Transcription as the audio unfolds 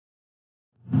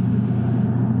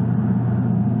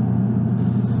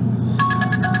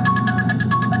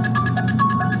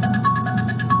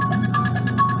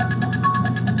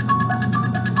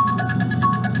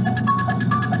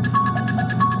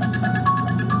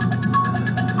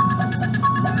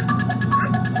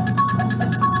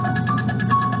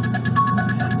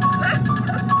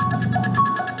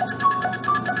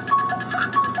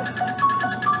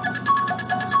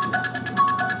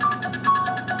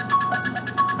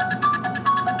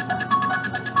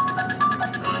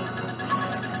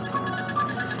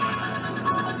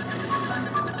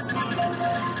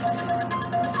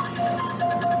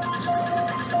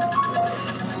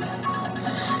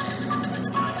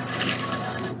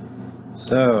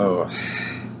So,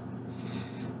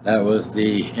 that was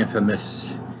the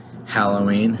infamous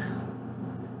Halloween,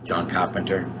 John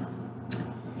Carpenter.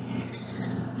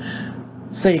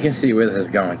 So you can see where this is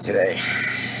going today.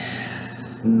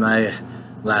 In my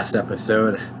last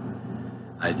episode,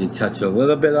 I did touch a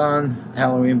little bit on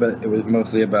Halloween, but it was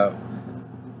mostly about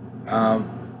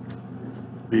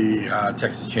the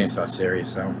Texas Chainsaw series.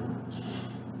 So,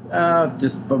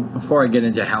 before I get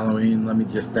into Halloween, let me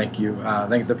just thank you.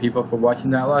 Thanks to people for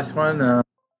watching that last one. Some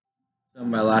of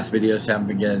my last videos haven't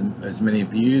been getting as many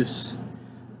views,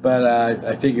 but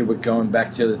I figured we're going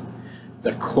back to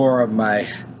the core of my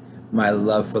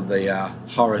love for the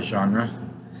horror genre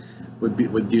would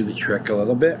do the trick a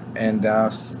little bit, and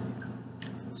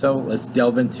so let's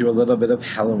delve into a little bit of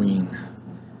Halloween.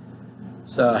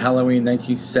 So Halloween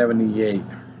 1978,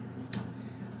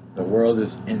 the world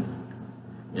is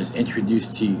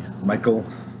introduced to Michael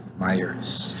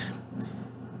Myers,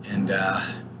 and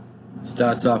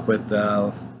starts off with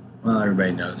well,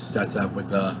 everybody knows. Starts off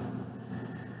with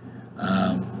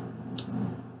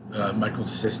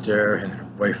Michael's sister and her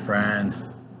boyfriend,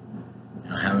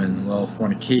 having a little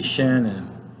fornication, and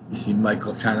you see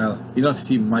Michael you don't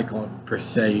see Michael per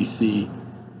se, you see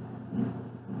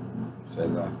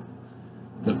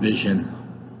the vision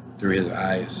through his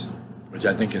eyes, which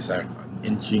I think is an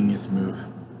ingenious move.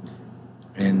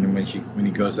 And when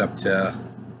he goes up to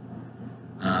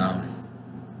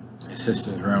his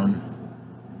sister's room,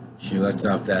 she lets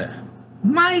out that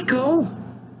Michael,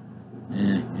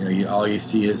 and all you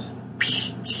see is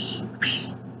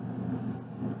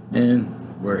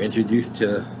and we're introduced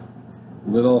to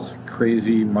little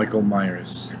crazy Michael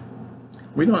Myers.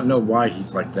 We don't know why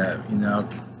he's like that,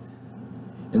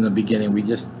 in the beginning. We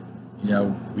just,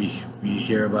 we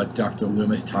hear about Dr.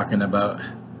 Loomis talking about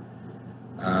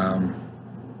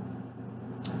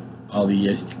all the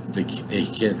years a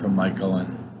kid from Michael,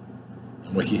 and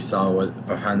what he saw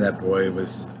behind that boy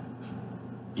was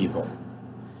evil.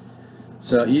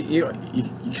 So you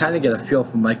kind of get a feel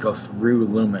for Michael through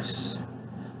Loomis,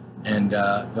 and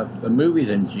the movie's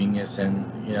ingenious, and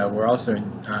we're also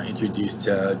introduced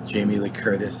to Jamie Lee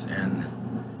Curtis, and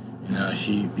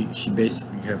she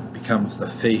basically becomes the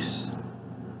face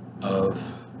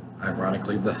of,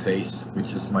 ironically, the face,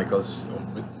 which is Michael's.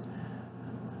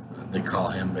 They call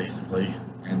him basically,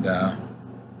 and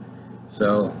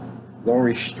so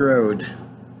Laurie Strode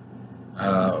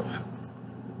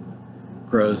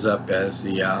grows up as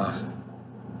the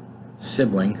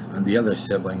the other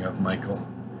sibling of Michael.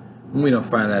 And we don't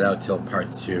find that out till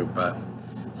part 2, but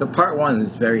so part 1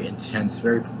 is very intense.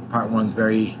 Part 1's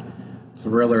very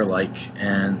thriller-like,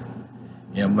 and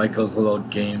Michael's little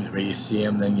games where you see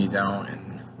him, then you don't,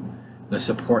 and the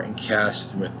supporting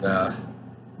cast with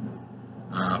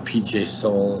PJ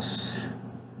Souls.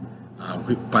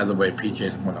 By the way, PJ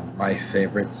is one of my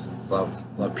favorites. Love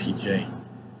PJ.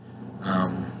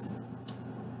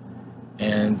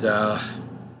 And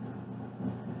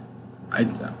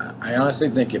I honestly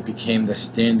think it became the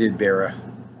standard bearer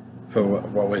for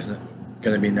what was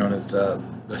going to be known as the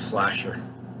slasher.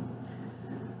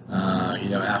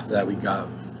 After that we got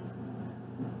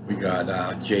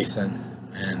Jason,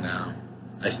 and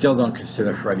I still don't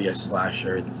consider Freddy a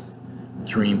slasher. It's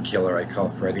Dream Killer, I call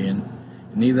Freddy, and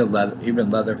neither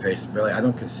even Leatherface, really, I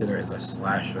don't consider it as a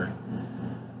slasher.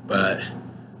 But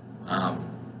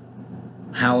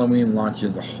Halloween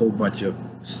launches a whole bunch of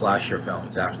slasher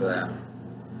films after that.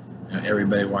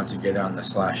 Everybody wants to get on the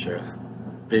slasher,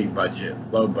 big budget,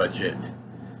 low budget.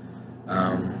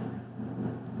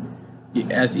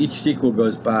 As each sequel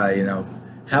goes by,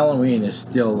 Halloween is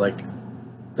still like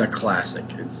the classic.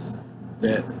 It's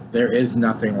there is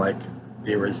nothing like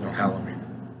the original Halloween,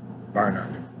 bar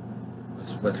none.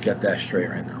 Let's get that straight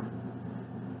right now.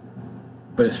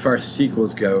 But as far as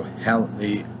sequels go,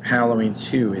 the Halloween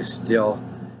 2 is still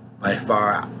by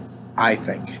far, I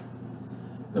think,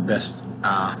 the best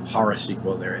horror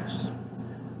sequel there is.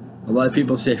 A lot of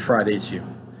people say Friday 2.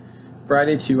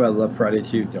 Friday 2, I love Friday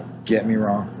 2, don't get me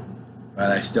wrong. But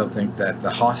I still think that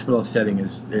the hospital setting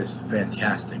is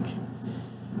fantastic.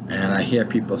 And I hear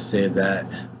people say that,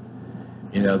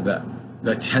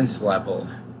 the tense level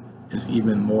is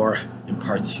even more in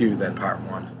part 2 than part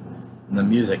 1. And the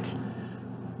music,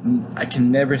 I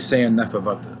can never say enough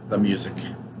about the music.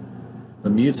 The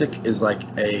music is like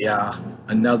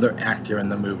another actor in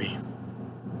the movie,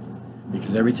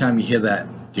 because every time you hear that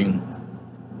ding,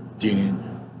 ding,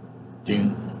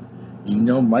 ding,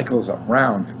 Michael's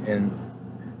around, and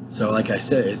so like I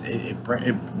said,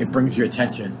 it brings your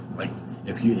attention. Like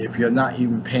if you're not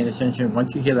even paying attention,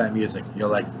 once you hear that music, you're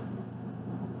like,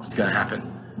 what's gonna happen?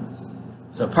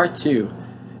 So part 2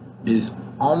 is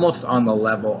almost on the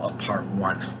level of part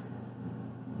 1.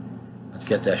 Let's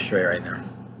get that straight right now.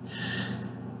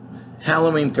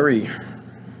 Halloween 3,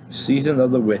 Season of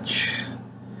the Witch,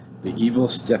 the evil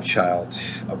stepchild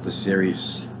of the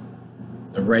series,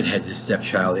 the redheaded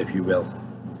stepchild, if you will.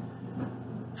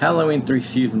 Halloween 3,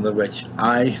 Season of the Witch,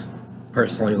 I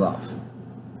personally love.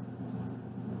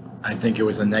 I think it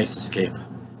was a nice escape.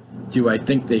 Do I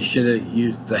think they should have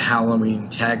used the Halloween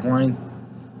tagline?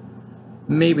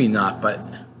 Maybe not, but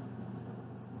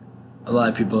a lot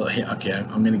of people... Okay,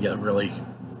 I'm going to get really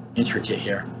intricate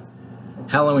here.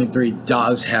 Halloween 3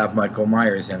 does have Michael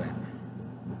Myers in it.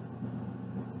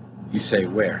 You say,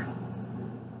 where?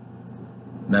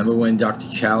 Remember when Dr.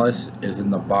 Chalice is in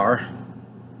the bar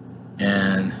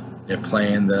and they're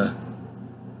playing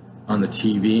on the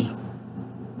TV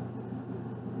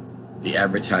the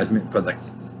advertisement for the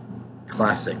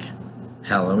classic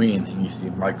Halloween, and you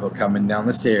see Michael coming down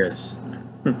the stairs.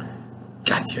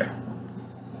 Gotcha.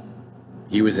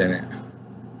 He was in it.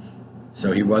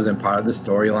 So he wasn't part of the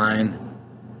storyline.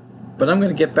 But I'm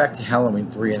going to get back to Halloween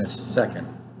 3 in a second.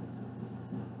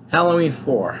 Halloween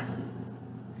 4.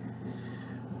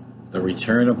 The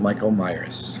Return of Michael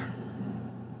Myers.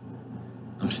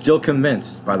 I'm still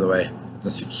convinced, by the way, that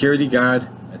the security guard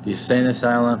at the insane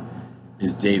asylum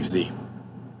is Dave Z.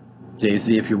 Dave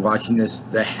Z, if you're watching this,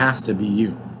 that has to be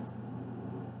you.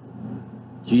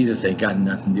 Jesus ain't got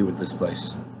nothing to do with this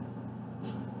place.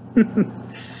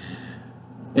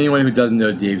 Anyone who doesn't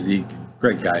know Dave Z,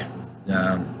 great guy.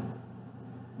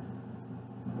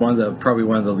 Probably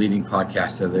one of the leading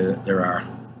podcasts there are.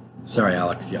 Sorry,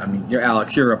 Alex. Yeah, I mean, you're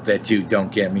Alex. You're up there too.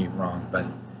 Don't get me wrong, but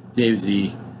Dave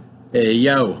Z, hey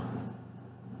yo.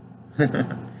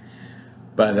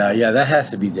 But yeah, that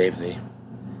has to be Dave Z.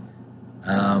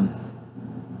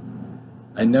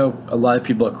 I know a lot of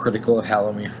people are critical of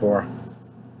Halloween 4,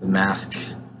 the mask.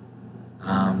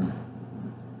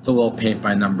 It's a little paint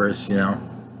by numbers, you know,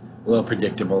 a little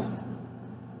predictable,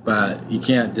 but you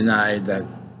can't deny that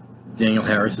Daniel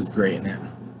Harris is great in it.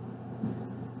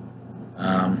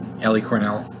 Ellie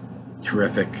Cornell,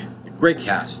 terrific, great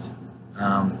cast.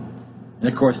 And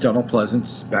of course, Donald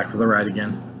Pleasance, back for the ride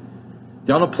again.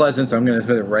 Donald Pleasance, I'm going to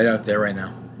put it right out there right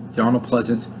now. Donald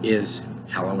Pleasance is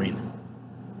Halloween.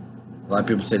 A lot of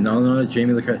people say, no,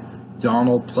 Jamie Lee Curtis.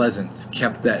 Donald Pleasance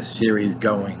kept that series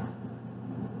going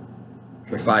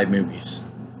for 5 movies.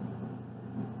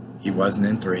 He wasn't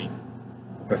in 3.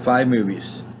 For 5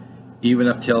 movies. Even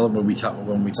up till when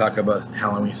we talk about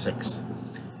Halloween 6.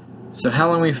 So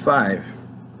Halloween 5,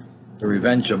 The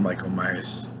Revenge of Michael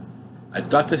Myers. I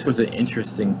thought this was an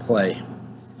interesting play.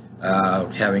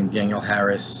 Having Daniel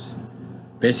Harris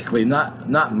basically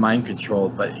not mind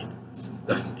controlled, but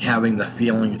having the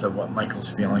feelings of what Michael's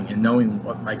feeling and knowing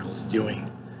what Michael's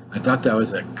doing. I thought that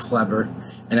was a clever,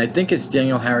 and I think it's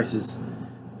Daniel Harris's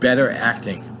better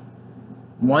acting.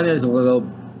 One is a little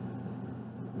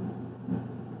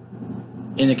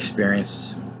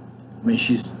inexperienced. I mean,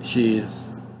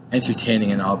 she's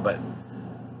entertaining and all, but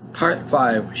part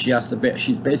 5,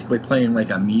 she's basically playing like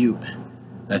a mute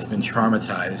that's been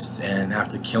traumatized, and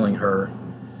after killing her,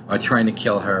 or trying to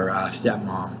kill her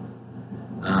stepmom.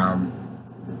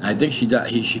 I think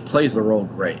she plays the role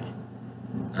great.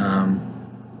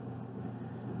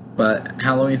 But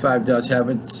Halloween 5 does have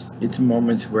its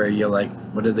moments where you're like,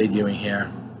 what are they doing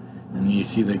here? And you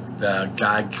see the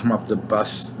guy come up the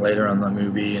bus later on the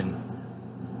movie,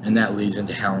 and that leads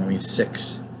into Halloween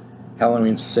 6.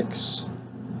 Halloween 6,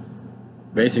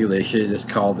 basically they should have just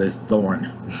called this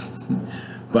Thorn.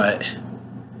 But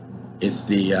it's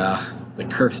the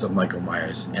curse of Michael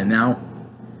Myers. And now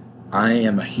I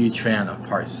am a huge fan of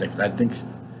part 6. I think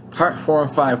part 4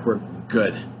 and 5 were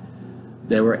good.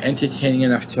 They were entertaining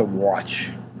enough to watch,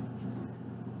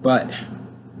 but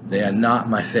they are not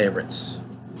my favorites.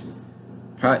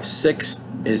 Part 6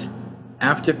 is,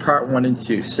 after part 1 and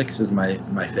 2, 6 is my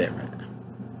favorite.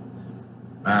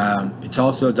 It's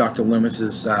also Dr.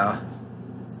 Loomis's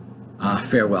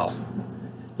farewell.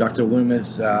 Dr.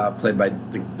 Loomis, played by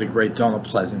the great Donald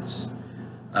Pleasance,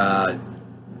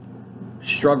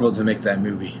 struggled to make that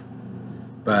movie,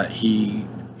 but he,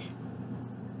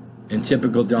 in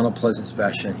typical Donald Pleasance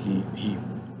fashion,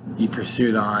 he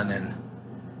pursued on, and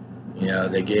you know,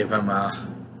 they gave him a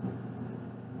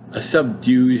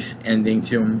subdued ending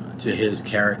to his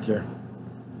character.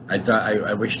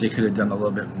 I wish they could have done a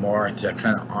little bit more to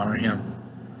kind of honor him.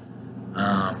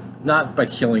 Not by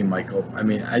killing Michael. I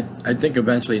mean, I think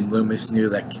eventually Loomis knew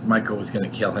that Michael was going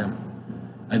to kill him.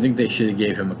 I think they should have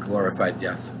gave him a glorified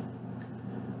death.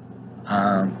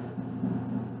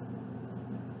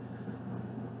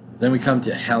 Then we come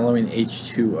to Halloween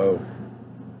H2O.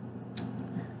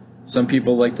 Some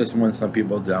people like this one, some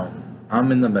people don't.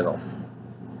 I'm in the middle.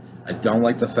 I don't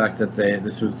like the fact that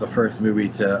this was the first movie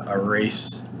to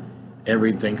erase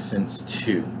everything since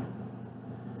 2.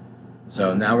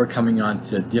 So now we're coming on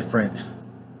to different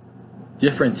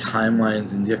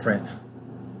timelines and different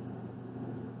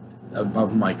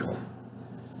of Michael.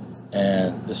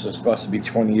 And this was supposed to be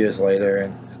 20 years later,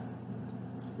 and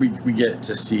we get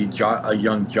to see a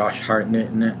young Josh Hartnett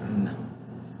in it, and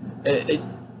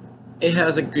it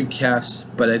has a good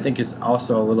cast, but I think it's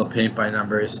also a little paint by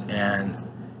numbers, and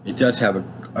it does have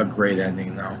a great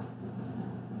ending though.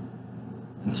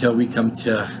 Until we come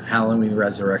to Halloween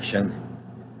Resurrection,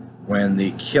 when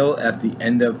the kill at the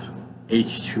end of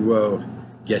H2O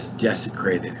gets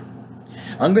desecrated.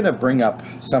 I'm going to bring up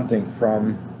something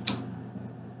from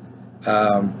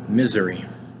Misery,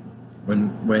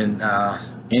 when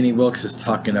Annie Wilkes is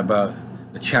talking about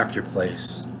the chapter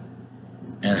place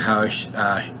and how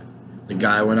the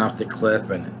guy went off the cliff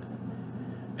and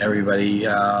everybody,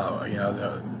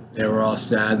 they were all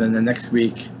sad. And the next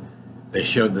week they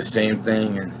showed the same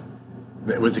thing, and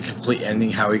it was a complete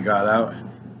ending how he got out.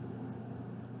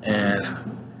 And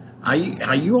are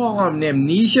you all on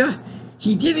amnesia?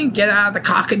 He didn't get out of the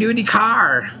cockadoodie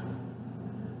car.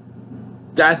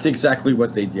 That's exactly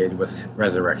what they did with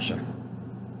Resurrection.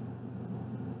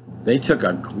 They took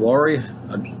a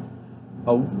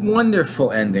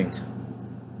wonderful ending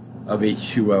of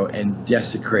H2O and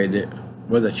desecrated it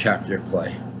with a chapter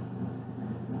play.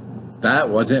 That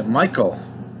wasn't Michael.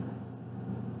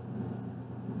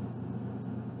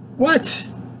 What?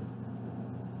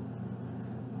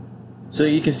 So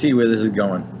you can see where this is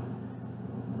going.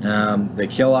 They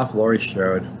kill off Laurie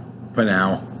Strode for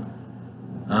now.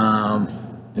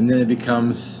 And then it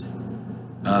becomes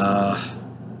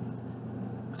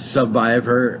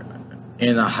Survivor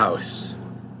in a house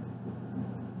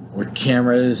with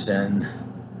cameras, and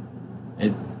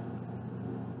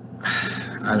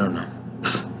I don't know.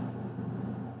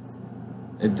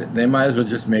 They might as well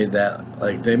just made that,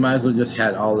 like, they might as well just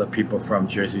had all the people from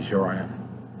Jersey Shore on it,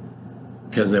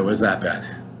 because it was that bad.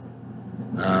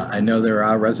 I know there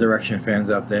are Resurrection fans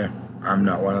out there. I'm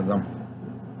not one of them.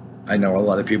 I know a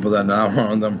lot of people that are not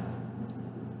one of them.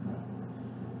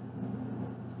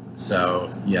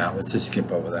 So, yeah, let's just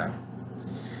skip over that.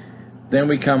 Then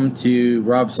we come to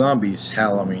Rob Zombie's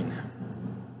Halloween.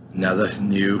 Another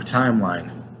new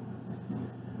timeline.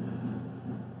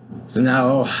 So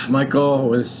now, Michael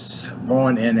was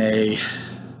born in a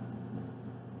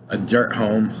dirt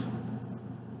home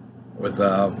with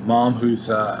a mom who's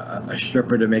a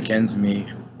stripper to make ends meet,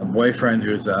 a boyfriend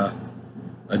who's a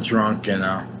drunk and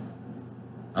a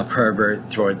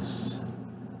pervert towards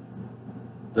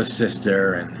the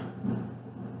sister, and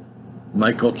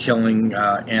Michael killing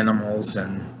animals,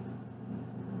 and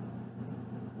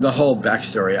the whole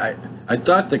backstory. I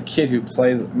thought the kid who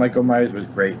played Michael Myers was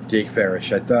great, Jake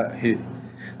Farish. I thought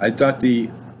the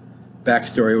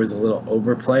backstory was a little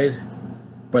overplayed,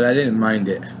 but I didn't mind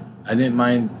it. I didn't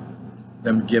mind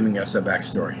them giving us a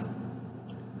backstory.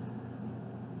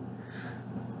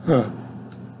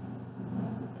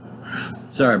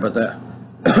 Sorry about that.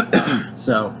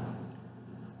 So,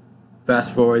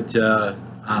 fast forward to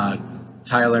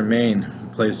Tyler Mane, who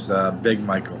plays Big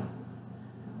Michael.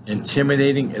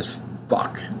 Intimidating as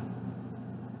fuck.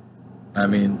 I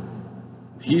mean,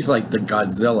 he's like the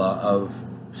Godzilla of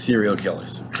serial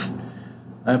killers.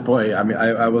 That boy, I mean,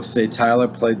 I will say Tyler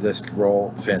played this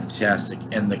role fantastic,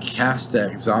 and the cast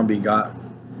that Zombie got,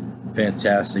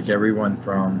 fantastic. Everyone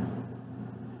from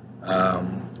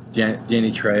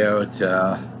Danny Trejo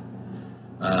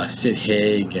to Sid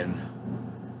Haig, and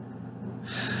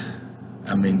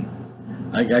I mean,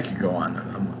 I could go on.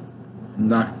 I'm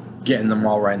not getting them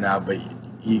all right now, but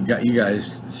you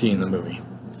guys seen the movie.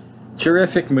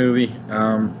 Terrific movie.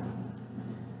 I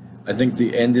think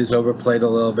the end is overplayed a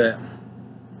little bit.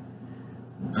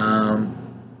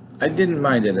 I didn't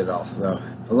mind it at all, though.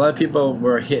 A lot of people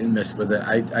were hit and miss with it.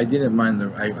 I didn't mind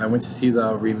I went to see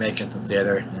the remake at the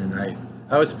theater, and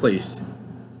I was pleased.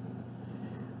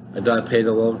 I thought it paid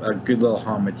a good little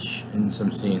homage in some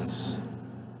scenes.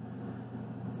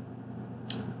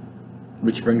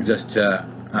 Which brings us to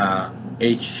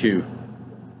H2.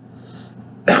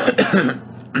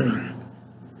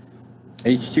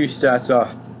 H2 starts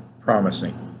off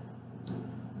promising.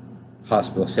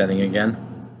 Hospital setting again.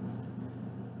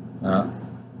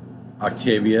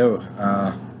 Octavia,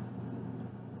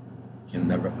 can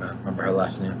never remember her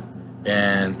last name,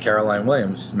 and Caroline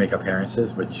Williams make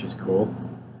appearances, which is cool.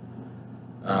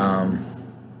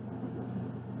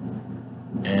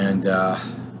 And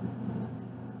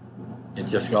it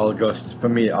just all goes, for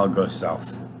me, it all goes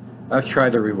south. I've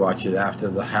tried to rewatch it after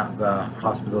the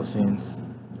hospital scenes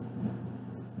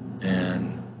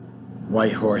and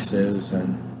white horses,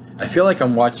 and I feel like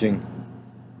I'm watching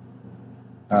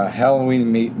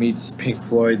Halloween meets Pink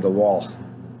Floyd, The Wall.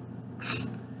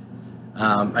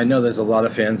 I know there's a lot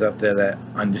of fans out there that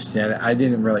understand it. I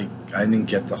didn't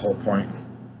get the whole point.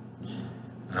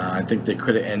 I think they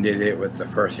could have ended it with the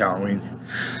first Halloween.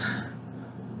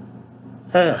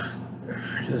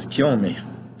 It's killing me.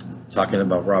 Talking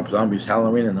about Rob Zombie's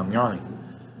Halloween and I'm yawning.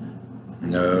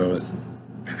 No, it's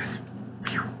bad.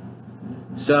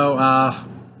 So,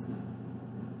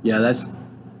 yeah, that's,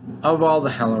 of all the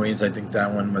Halloweens, I think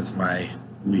that one was my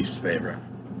least favorite.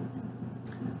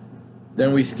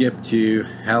 Then we skip to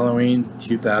Halloween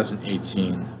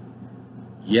 2018.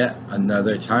 Yet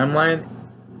another timeline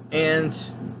and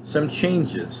some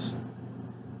changes.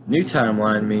 New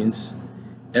timeline means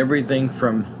everything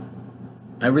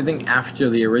after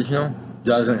the original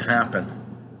doesn't happen.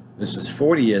 This is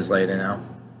 40 years later now.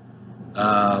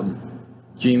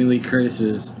 Jamie Lee Curtis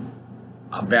is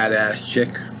a badass chick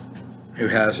who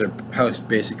has her house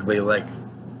basically like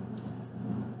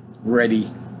ready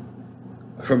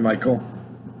for Michael,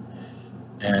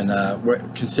 and where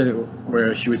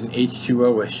she was an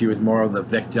H2O, where she was more of the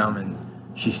victim, and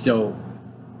she still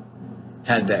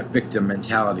had that victim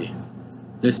mentality.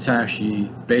 This time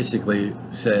she basically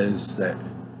says that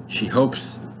she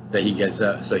hopes that he gets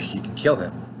out so she can kill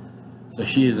him. So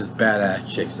she is this badass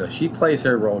chick, so she plays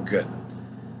her role good.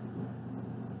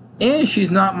 And she's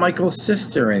not Michael's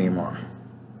sister anymore.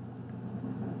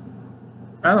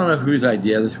 I don't know whose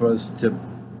idea this was to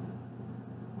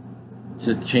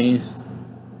change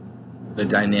the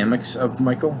dynamics of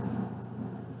Michael.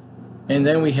 And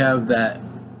then we have that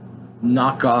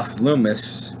knockoff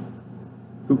Loomis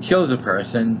who kills a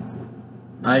person.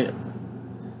 I'm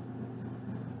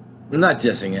not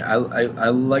dissing it. I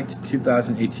liked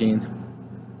 2018,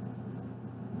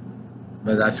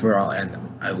 but that's where I'll end.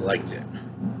 I liked it.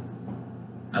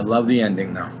 I love the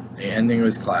ending though. The ending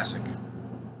was classic.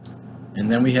 And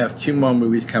then we have 2 more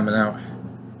movies coming out.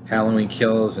 Halloween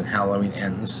Kills and Halloween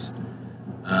Ends.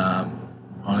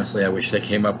 Honestly, I wish they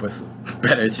came up with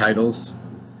better titles.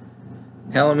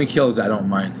 Halloween Kills, I don't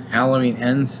mind. Halloween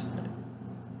Ends,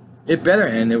 it better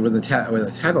end it with a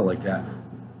title like that.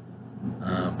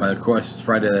 But of course,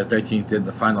 Friday the 13th did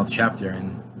the final chapter,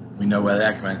 and we know where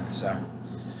that went.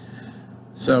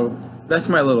 So that's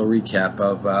my little recap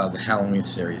of the Halloween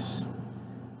series.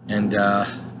 And I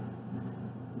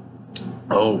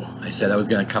said I was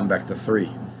going to come back to 3.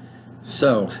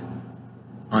 So,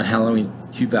 on Halloween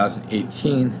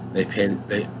 2018,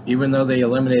 even though they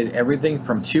eliminated everything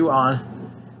from 2 on,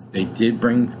 they did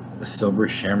bring the silver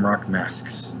shamrock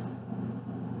masks.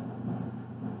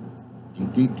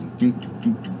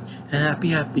 Happy,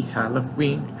 happy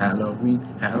Halloween, Halloween,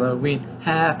 Halloween,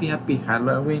 happy, happy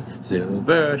Halloween,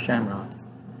 silver shamrock.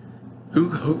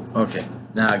 Who? Okay,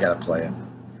 now I gotta play it.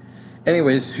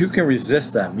 Anyways, who can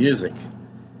resist that music?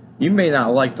 You may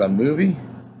not like the movie,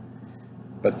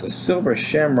 but the Silver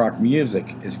Shamrock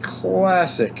music is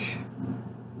classic.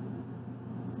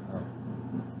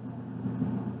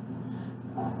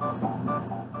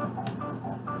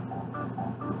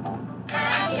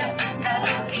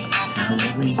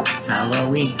 Halloween,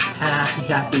 Halloween, happy,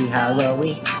 happy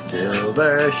Halloween,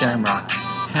 Silver Shamrock.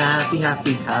 Happy,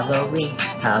 happy Halloween,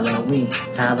 Halloween,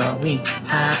 Halloween,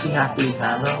 happy, happy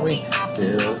Halloween,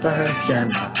 Silver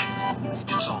Shamrock.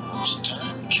 It's almost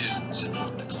time, kids. The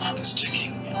clock is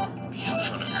ticking. Be in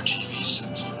front of your TV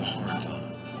sets for the marathon.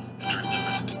 And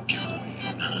remember the big giveaway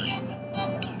at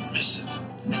 9. Don't miss it.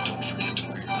 And don't forget to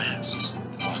wear your masks.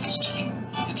 The clock is ticking.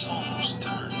 It's almost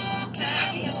time.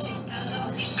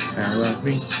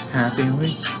 Halloween,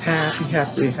 Halloween, happy,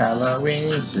 happy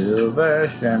Halloween, Silver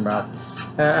Shamrock.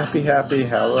 Happy, happy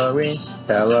Halloween,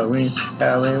 Halloween,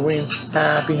 Halloween,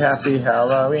 happy, happy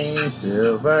Halloween,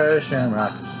 Silver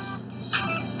Shamrock.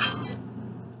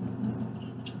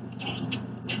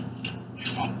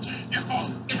 Your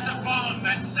fault. It's a bomb,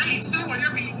 man. Say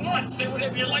whatever you want. Say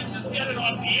whatever you like. Just get it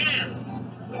off the air.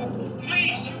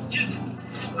 Please, just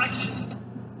right.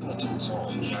 It's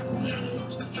all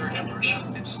it's the 3rd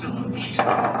episode. It's still on. Please,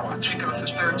 check out the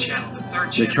 3rd channel. The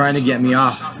 3rd channel. They're trying to get me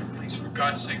off. Stop it, please. For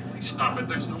God's sake, please stop it.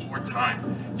 There's no more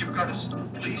time. You've got to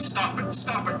stop. Please stop it.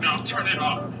 Stop it now. Turn it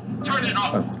off. Turn it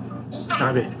off.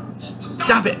 Stop it.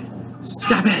 Stop it.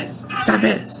 Stop it. Stop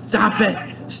it. Stop it.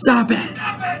 Stop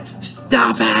it.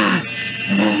 Stop it.